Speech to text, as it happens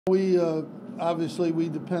We obviously we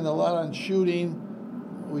depend a lot on shooting.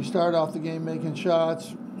 We start off the game making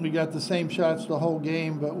shots. We got the same shots the whole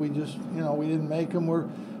game, but we just we didn't make them.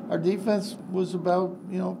 Our defense was about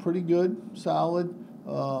pretty good, solid,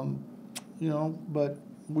 but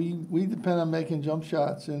we depend on making jump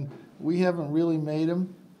shots, and we haven't really made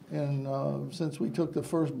them. And since we took the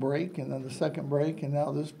first break and then the second break and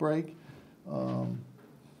now this break,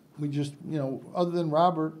 we just other than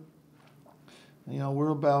Robert. We're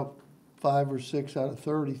about 5 or 6 out of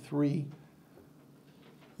 33,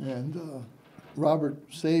 and Robert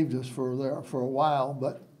saved us for a while.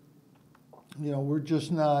 But we're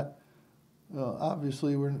just not.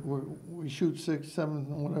 Obviously, we shoot 6, 7,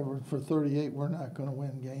 whatever for 38. We're not going to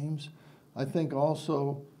win games. I think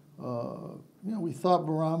also, we thought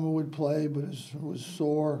Boeheim would play, but his was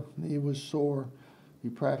sore. Knee was sore. He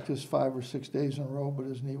practiced 5 or 6 days in a row, but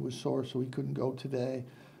his knee was sore, so he couldn't go today.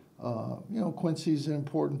 Quincy's an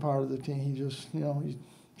important part of the team. He just, he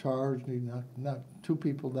charged, he knocked 2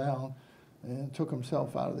 people down and took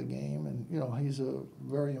himself out of the game. And, he's a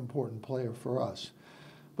very important player for us.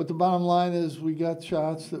 But the bottom line is we got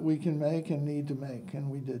shots that we can make and need to make,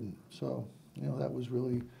 and we didn't. So, that was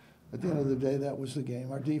really, at the end of the day, that was the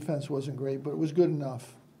game. Our defense wasn't great, but it was good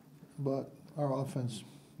enough. But our offense,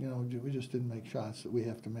 we just didn't make shots that we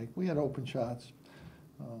have to make. We had open shots,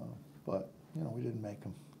 but, we didn't make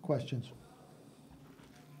them. Questions?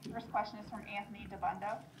 First question is from Anthony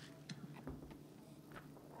DeBundo.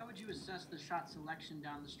 How would you assess the shot selection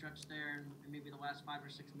down the stretch there in maybe the last 5 or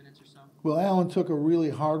 6 minutes or so? Well, Allen took a really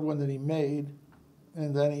hard one that he made,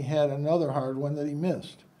 and then he had another hard one that he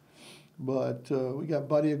missed. But we got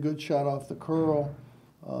Buddy a good shot off the curl.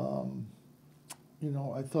 I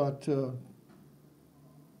thought,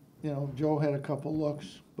 Joe had a couple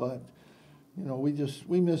looks, but,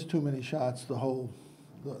 we missed too many shots the whole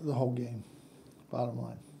game, bottom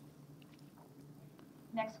line.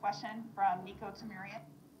 Next question from Nico Tamurian.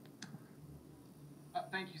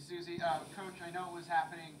 Thank you, Susie. Coach, I know it was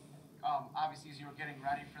happening, obviously, as you were getting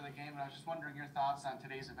ready for the game, and I was just wondering your thoughts on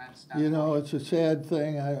today's events. It's a sad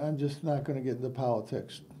thing. I'm just not going to get into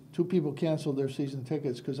politics. 2 people canceled their season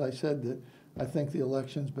tickets because I said that I think the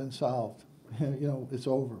election's been solved. It's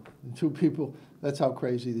over. And 2 people, that's how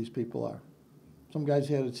crazy these people are. Some guys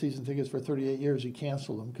had season tickets for 38 years. He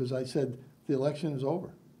canceled them because I said the election is over.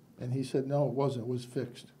 And he said, no, it wasn't. It was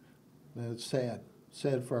fixed. And it's sad.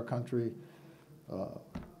 Sad for our country.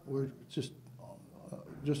 We're just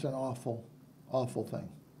an awful, awful thing.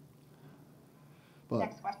 But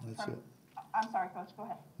next question that's it. I'm sorry, Coach. Go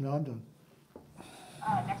ahead. No, I'm done.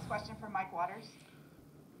 Next question from Mike Waters.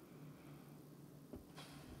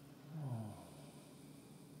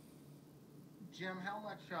 Jim, how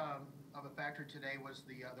much of a factor today was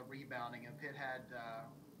the rebounding? And Pitt had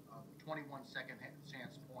 21 second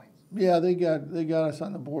chance points. Yeah, they got us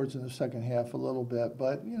on the boards in the second half a little bit,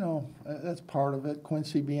 but that's part of it.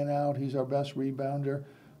 Quincy being out, he's our best rebounder.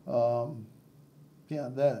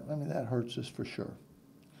 That hurts us for sure.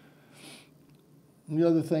 And the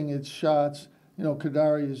other thing, it's shots.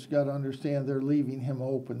 Kadari's got to understand they're leaving him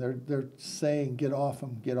open. They're saying get off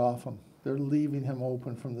him, get off him. They're leaving him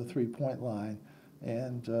open from the 3-point line,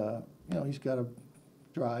 and he's got to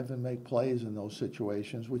drive and make plays in those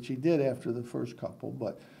situations, which he did after the first couple.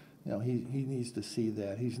 But he needs to see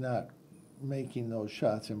that he's not making those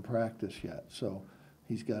shots in practice yet, so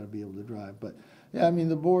he's got to be able to drive. But yeah,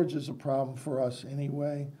 the boards is a problem for us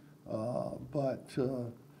anyway. But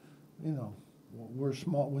we're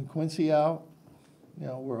small. When Quincy out,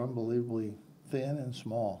 we're unbelievably thin and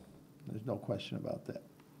small. There's no question about that.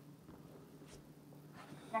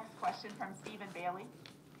 Next question from Stephen Bailey.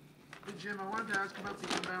 Hey, Jim, I wanted to ask about the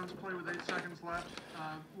inbounds play with 8 seconds left.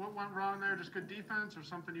 What went wrong there? Just good defense or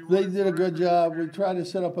something you They did a good job. We tried to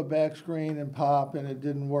set up a back screen and pop, and it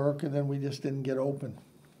didn't work, and then we just didn't get open.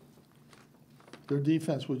 Their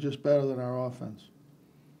defense was just better than our offense.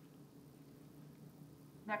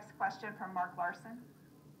 Next question from Mark Larson.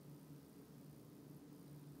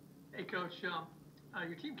 Hey, Coach.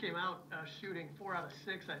 Your team came out shooting 4 out of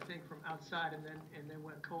 6, I think, from outside, and then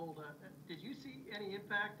went cold. Did you see any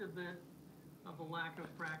impact of the lack of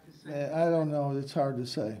practice? I don't know. It's hard to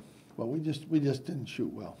say, but we just didn't shoot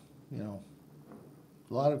well. A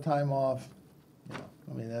lot of time off.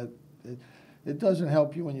 It doesn't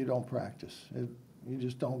help you when you don't practice. You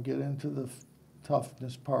just don't get into the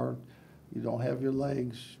toughness part. You don't have your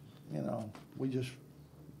legs.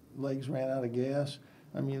 Legs ran out of gas.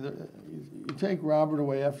 You take Robert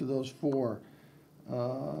away after those 4,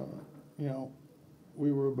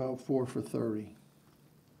 we were about 4 for 30.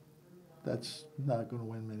 That's not going to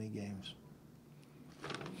win many games.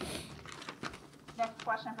 Next Next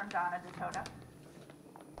question from Donna Dakota.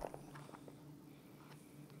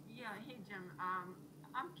 Yeah, hey Jim.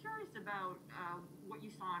 I'm curious about what you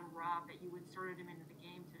saw in Rob that you inserted him into the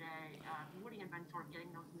game today. Woody had been sort of getting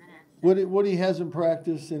those minutes. Woody hasn't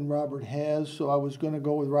practiced and Robert has, so I was going to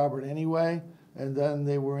go with Robert anyway. And then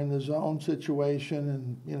they were in the zone situation,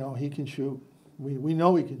 and you know he can shoot. We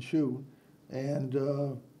know he can shoot, and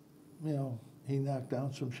you know he knocked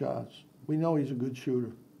down some shots. We know he's a good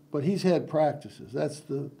shooter, but he's had practices. That's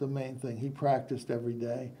the main thing. He practiced every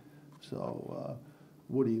day, so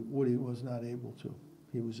Woody was not able to.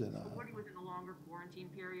 He was in. Woody was in a longer quarantine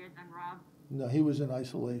period than Rob. No, he was in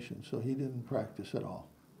isolation, so he didn't practice at all.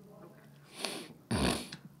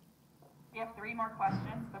 We have 3 more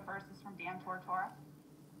questions. The first is from Dan Tortora.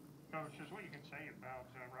 Coach, just what you can say about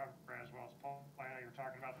Robert as well as Paul. I know you're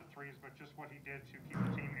talking about the threes, but just what he did to keep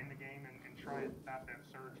the team in the game and try not that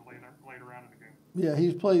surge later on in the game. Yeah,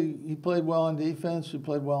 he played well on defense. He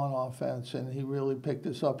played well on offense, and he really picked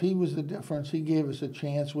us up. He was the difference. He gave us a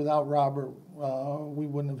chance. Without Robert, we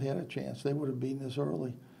wouldn't have had a chance. They would have beaten us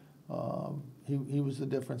early. He was the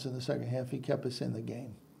difference in the second half. He kept us in the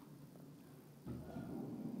game.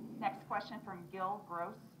 Next question from Gil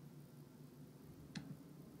Gross.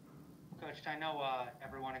 Coach, I know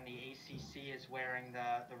everyone in the ACC is wearing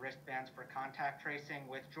the wristbands for contact tracing,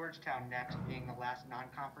 with Georgetown next being the last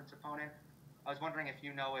non-conference opponent. I was wondering if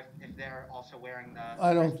you know if they're also wearing the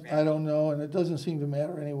wristbands. I don't know, and it doesn't seem to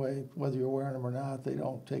matter anyway whether you're wearing them or not. They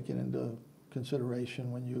don't take it into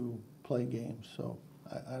consideration when you play games, so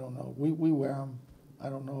I don't know. We wear them. I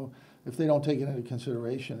don't know. If they don't take it into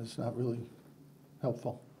consideration, it's not really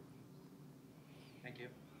helpful. Thank you.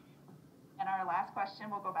 And our last question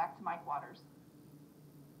will go back to Mike Waters.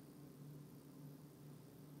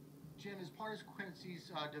 Jim, as part of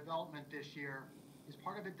Quincy's development this year, is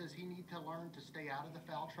part of it, does he need to learn to stay out of the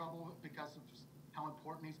foul trouble because of how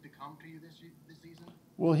important he's become to you this season?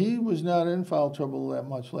 Well, he was not in foul trouble that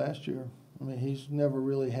much last year. I mean, he's never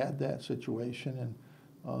really had that situation, and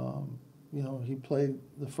you know, he played.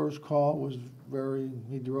 The first call was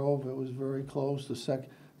he drove. It was very close.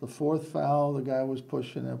 The fourth foul, the guy was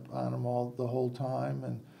pushing it on him the whole time,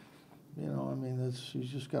 and you know, I mean, he's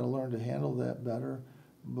just got to learn to handle that better.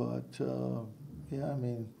 But yeah, I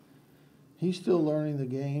mean, he's still learning the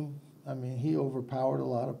game. I mean, he overpowered a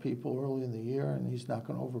lot of people early in the year, and he's not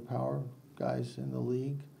going to overpower guys in the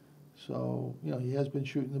league. So, you know, he has been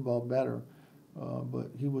shooting the ball better, but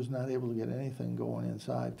he was not able to get anything going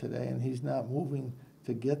inside today, and he's not moving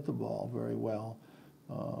to get the ball very well.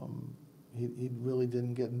 He really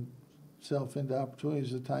didn't get himself into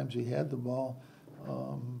opportunities. The times he had the ball,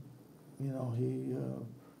 you know, he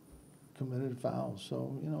committed fouls.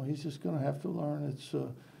 So, you know, he's just going to have to learn.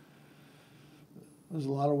 There's a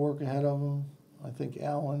lot of work ahead of him. I think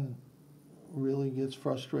Allen really gets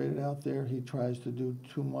frustrated out there. He tries to do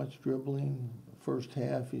too much dribbling. First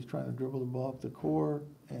half, he's trying to dribble the ball up the court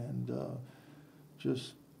and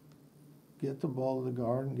just get the ball to the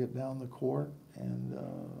guard and get down the court. And,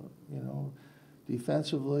 you know,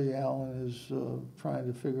 defensively, Allen is trying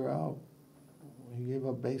to figure out. He gave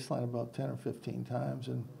up baseline about 10 or 15 times,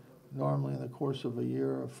 and normally in the course of a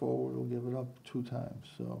year, a forward will give it up 2 times.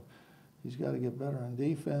 So he's got to get better on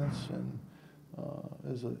defense, and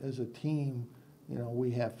as a team, you know,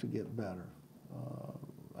 we have to get better.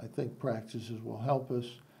 I think practices will help us,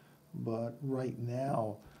 but right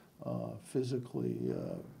now, physically,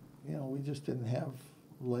 you know, we just didn't have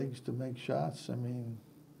legs to make shots. I mean,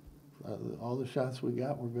 all the shots we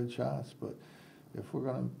got were good shots, but if we're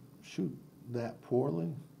going to shoot that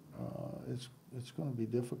poorly, it's going to be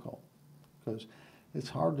difficult, because it's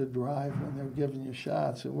hard to drive when they're giving you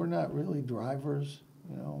shots, and we're not really drivers.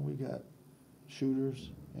 You know, we got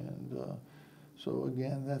shooters, and so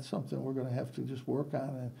again, that's something we're going to have to just work on.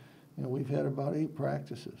 And you know, we've had about 8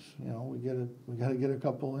 practices. You know, we got to get a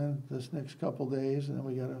couple in this next couple days, and then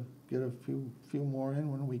we got to get a few more in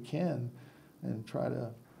when we can, and try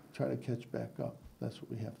to catch back up. That's what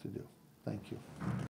we have to do. Thank you.